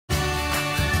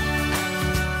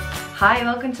Hi,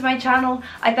 welcome to my channel.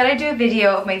 I thought I'd do a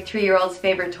video of my 3-year-old's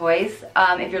favorite toys.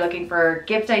 If you're looking for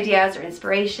gift ideas or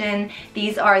inspiration,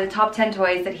 these are the top 10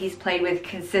 toys that he's played with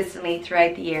consistently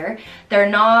throughout the year. They're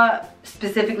not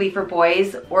specifically for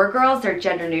boys or girls, they're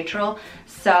gender neutral,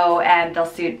 so they'll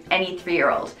suit any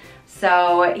 3-year-old.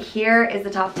 So here is the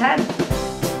top 10.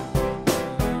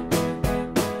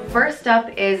 First up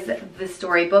is the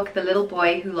storybook, The Little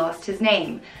Boy Who Lost His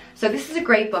Name. So this is a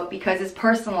great book because it's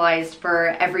personalized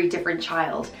for every different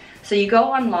child. So you go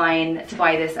online to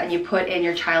buy this and you put in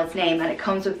your child's name and it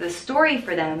comes with this story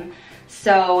for them.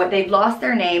 So they've lost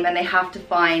their name and they have to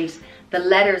find the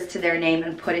letters to their name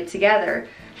and put it together.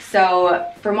 So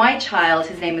for my child,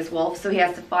 his name is Wolf, so he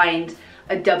has to find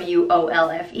a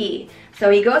W-O-L-F-E. So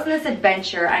he goes on this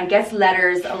adventure and gets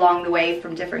letters along the way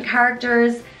from different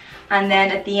characters. And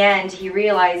then at the end, he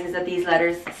realizes that these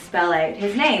letters spell out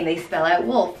his name. They spell out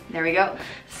Wolf. There we go.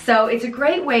 So it's a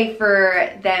great way for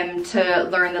them to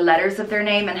learn the letters of their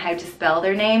name and how to spell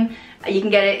their name. You can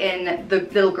get it in The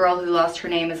Little Girl Who Lost Her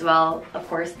Name as well, of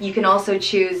course. You can also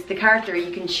choose the character.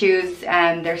 You can choose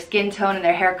their skin tone and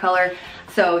their hair color.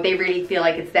 So they really feel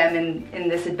like it's them in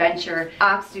this adventure.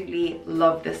 Absolutely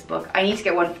love this book. I need to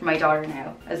get one for my daughter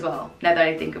now as well, now that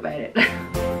I think about it.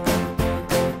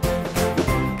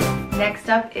 Next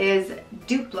up is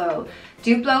Duplo.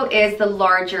 Duplo is the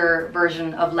larger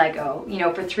version of Lego. You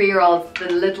know, for 3-year-olds,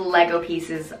 the little Lego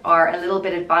pieces are a little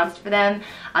bit advanced for them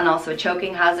and also a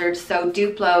choking hazard. So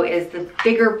Duplo is the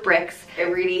bigger bricks. It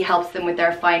really helps them with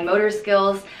their fine motor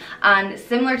skills. And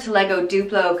similar to Lego,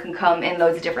 Duplo can come in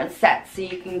loads of different sets. So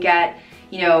you can get,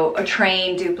 you know, a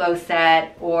train Duplo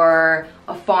set or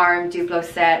a farm Duplo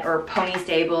set or pony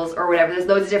stables or whatever. There's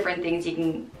loads of different things you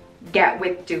can get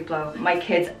with Duplo. My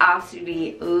kids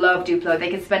absolutely love Duplo.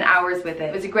 They can spend hours with it.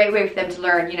 It was a great way for them to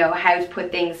learn, you know, how to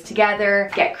put things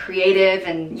together, get creative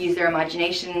and use their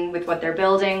imagination with what they're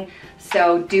building.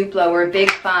 So Duplo, we're a big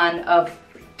fan of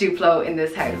Duplo in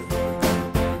this house.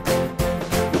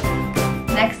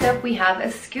 Next up we have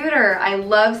a scooter. I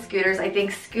love scooters. I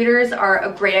think scooters are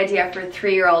a great idea for a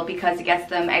 3-year-old because it gets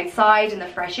them outside in the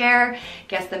fresh air,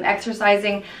 gets them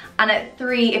exercising. And at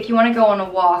 3, if you want to go on a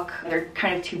walk, they're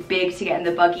kind of too big to get in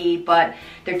the buggy, but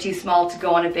they're too small to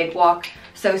go on a big walk.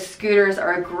 So scooters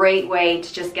are a great way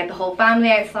to just get the whole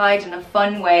family outside in a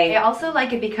fun way. I also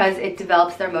like it because it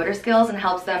develops their motor skills and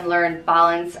helps them learn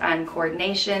balance and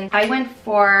coordination. I went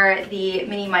for the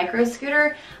mini micro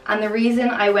scooter, and the reason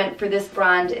I went for this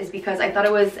brand is because I thought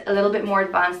it was a little bit more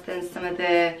advanced than some of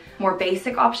the more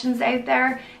basic options out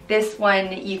there. This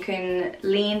one you can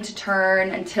lean to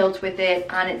turn and tilt with it,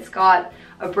 and it's got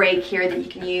a brake here that you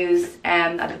can use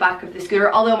at the back of the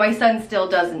scooter, although my son still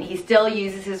doesn't. He still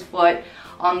uses his foot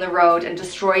on the road and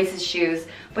destroys his shoes,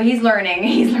 but he's learning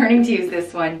to use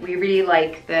this one. We really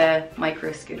like the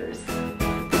micro scooters.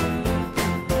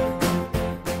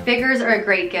 Figures are a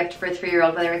great gift for a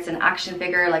 3-year-old, whether it's an action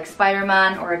figure like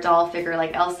Spider-Man or a doll figure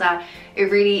like Elsa. It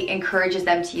really encourages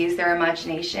them to use their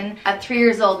imagination. At 3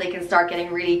 years old, they can start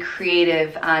getting really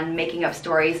creative and making up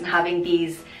stories, and having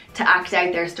these to act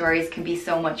out their stories can be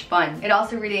so much fun. It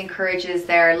also really encourages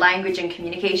their language and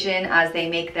communication as they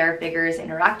make their figures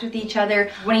interact with each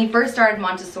other. When he first started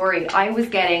Montessori, I was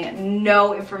getting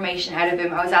no information out of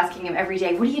him. I was asking him every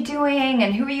day, what are you doing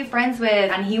and who are you friends with?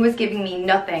 And he was giving me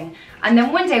nothing. And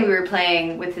then one day we were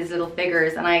playing with his little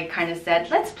figures and I kind of said,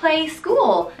 let's play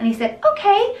school. And he said,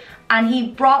 okay. And he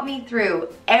brought me through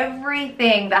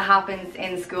everything that happens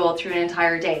in school through an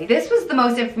entire day. This was the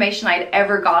most information I'd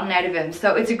ever gotten out of him.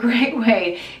 So it's a great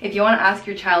way, if you want to ask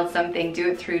your child something,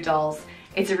 do it through dolls.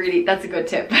 That's a good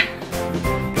tip.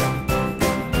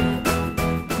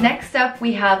 Next up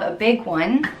we have a big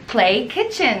one, Play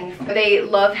Kitchen. They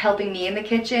love helping me in the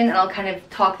kitchen, and I'll kind of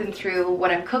talk them through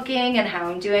what I'm cooking and how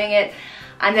I'm doing it.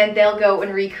 And then they'll go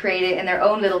and recreate it in their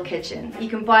own little kitchen. You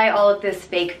can buy all of this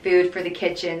fake food for the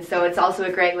kitchen, so it's also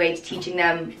a great way to teaching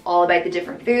them all about the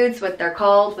different foods, what they're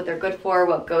called, what they're good for,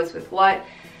 what goes with what.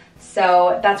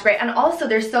 So that's great. And also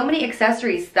there's so many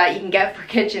accessories that you can get for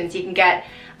kitchens. You can get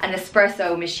an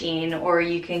espresso machine, or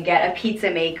you can get a pizza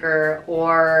maker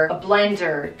or a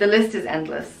blender. The list is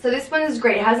endless. So this one is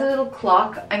great. It has a little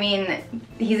clock. I mean,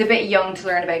 he's a bit young to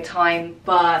learn about time,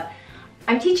 but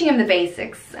I'm teaching him the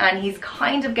basics and he's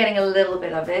kind of getting a little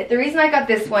bit of it. The reason I got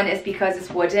this one is because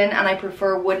it's wooden, and I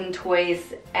prefer wooden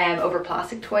toys over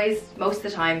plastic toys most of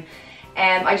the time.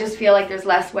 I just feel like there's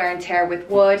less wear and tear with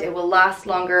wood, it will last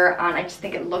longer, and I just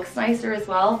think it looks nicer as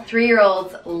well.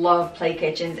 3-year-olds love play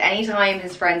kitchens. Anytime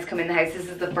his friends come in the house, this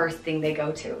is the first thing they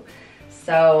go to.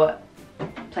 So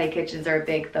play kitchens are a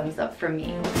big thumbs up from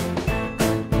me.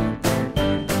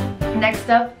 Next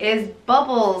up is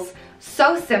bubbles.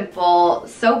 So simple,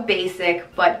 so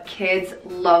basic, but kids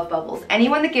love bubbles.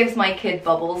 Anyone that gives my kid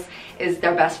bubbles is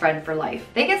their best friend for life.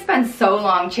 They can spend so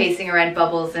long chasing around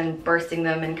bubbles and bursting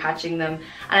them and catching them.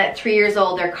 And at 3 years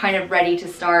old, they're kind of ready to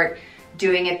start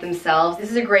doing it themselves. This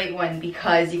is a great one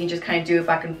because you can just kind of do it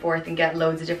back and forth and get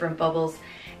loads of different bubbles.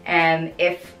 And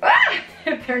if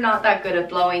they're not that good at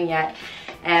blowing yet,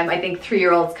 I think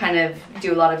 3-year-olds kind of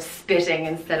do a lot of spitting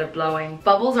instead of blowing.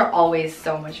 Bubbles are always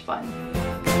so much fun.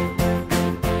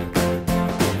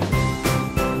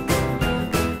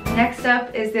 Next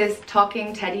up is this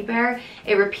talking teddy bear.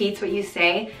 It repeats what you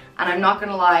say, and I'm not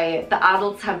gonna lie, the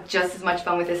adults have just as much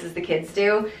fun with this as the kids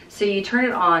do. So you turn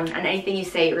it on and anything you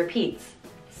say, it repeats.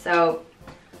 So,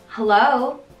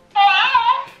 hello?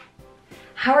 Hello?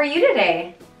 How are you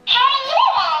today? How are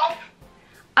you today?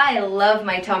 I love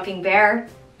my talking bear.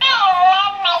 I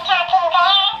love my talking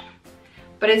bear.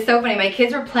 But it's so funny, my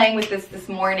kids were playing with this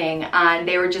morning and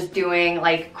they were just doing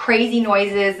like crazy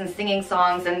noises and singing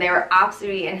songs, and they were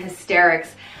absolutely in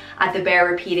hysterics at the bear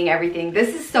repeating everything. This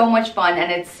is so much fun,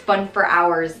 and it's fun for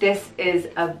hours. This is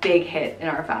a big hit in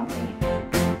our family.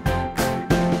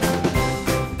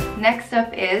 Next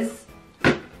up is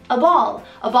a ball.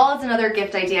 A ball is another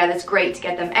gift idea that's great to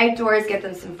get them outdoors, get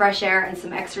them some fresh air and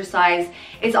some exercise.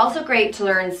 It's also great to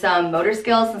learn some motor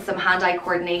skills and some hand-eye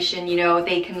coordination. You know,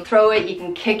 they can throw it, you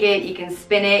can kick it, you can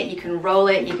spin it, you can roll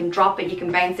it, you can drop it, you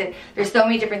can bounce it. There's so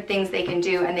many different things they can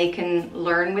do, and they can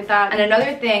learn with that. And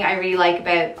another thing I really like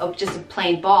about just a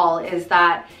plain ball is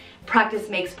that practice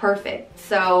makes perfect.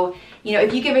 So, you know,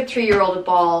 if you give a 3-year-old a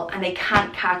ball and they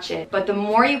can't catch it, but the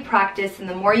more you practice and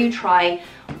the more you try,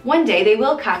 one day they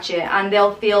will catch it, and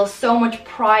they'll feel so much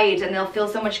pride and they'll feel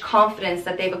so much confidence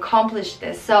that they've accomplished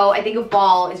this. So I think a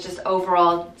ball is just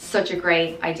overall such a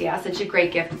great idea, such a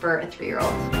great gift for a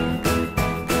 3-year-old.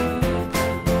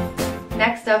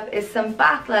 Next up is some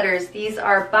bath letters. These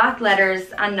are bath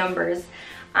letters and numbers,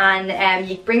 and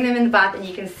you bring them in the bath and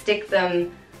you can stick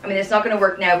them. I mean, it's not going to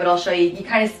work now, but I'll show you. You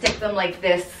kind of stick them like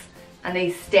this and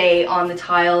they stay on the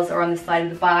tiles or on the side of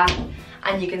the bath,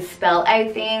 and you can spell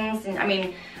out things. And I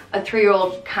mean, a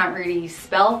 3-year-old can't really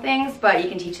spell things, but you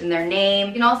can teach them their name.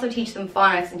 You can also teach them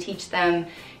phonics and teach them,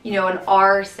 you know, an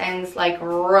R sounds like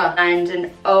R and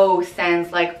an O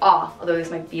sounds like ah, although this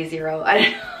might be a 0. I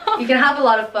don't know. You can have a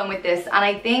lot of fun with this, and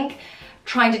I think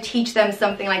trying to teach them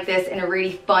something like this in a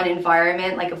really fun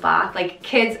environment like a bath. Like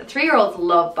kids, 3-year-olds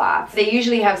love baths. They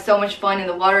usually have so much fun in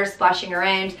the water splashing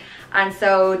around, and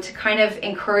so to kind of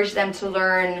encourage them to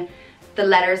learn the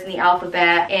letters in the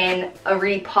alphabet in a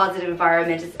really positive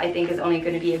environment I think is only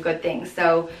going to be a good thing.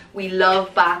 So we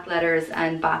love bath letters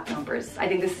and bath numbers. I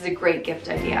think this is a great gift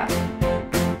idea.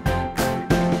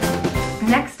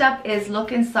 Next up is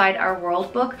Look Inside Our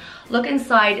World book. Look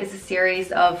Inside is a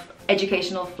series of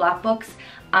educational flat books,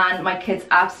 and my kids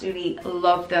absolutely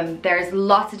love them. There's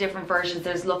lots of different versions.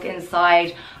 There's Look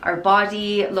Inside Our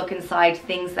Body, Look Inside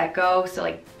Things That Go, so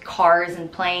like cars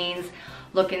and planes,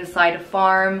 Look Inside a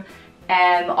Farm,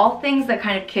 all things that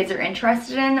kind of kids are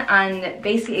interested in. And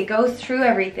basically it goes through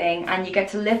everything, and you get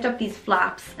to lift up these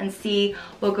flaps and see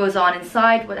what goes on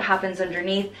inside, what happens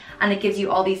underneath, and it gives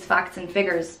you all these facts and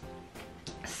figures.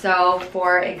 So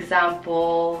for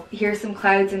example, here's some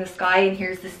clouds in the sky and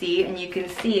here's the sea, and you can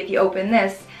see if you open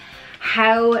this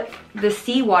how the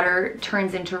seawater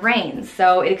turns into rain.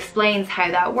 So it explains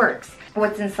how that works.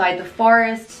 What's inside the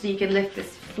forest, so you can lift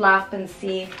this flap and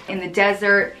see in the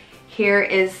desert. Here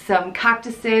is some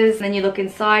cactuses, and then you look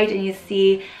inside and you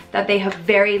see that they have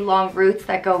very long roots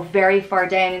that go very far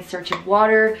down in search of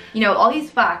water. You know, all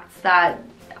these facts that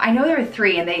I know they're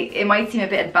 3 and it might seem a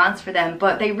bit advanced for them,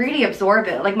 but they really absorb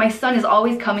it. Like my son is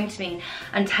always coming to me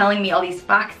and telling me all these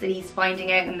facts that he's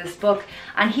finding out in this book,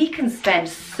 and he can spend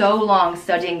so long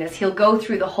studying this. He'll go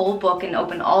through the whole book and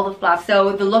open all the flaps.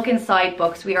 So the Look Inside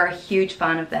books, we are a huge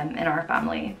fan of them in our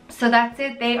family. So that's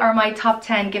it. They are my top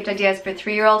 10 gift ideas for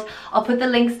 3-year-olds. I'll put the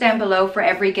links down below for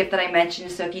every gift that I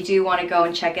mentioned, so if you do want to go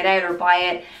and check it out or buy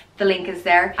it, the link is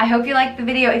there. I hope you liked the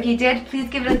video. If you did, please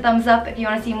give it a thumbs up. If you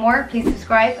want to see more, please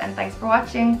subscribe, and thanks for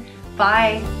watching.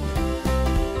 Bye.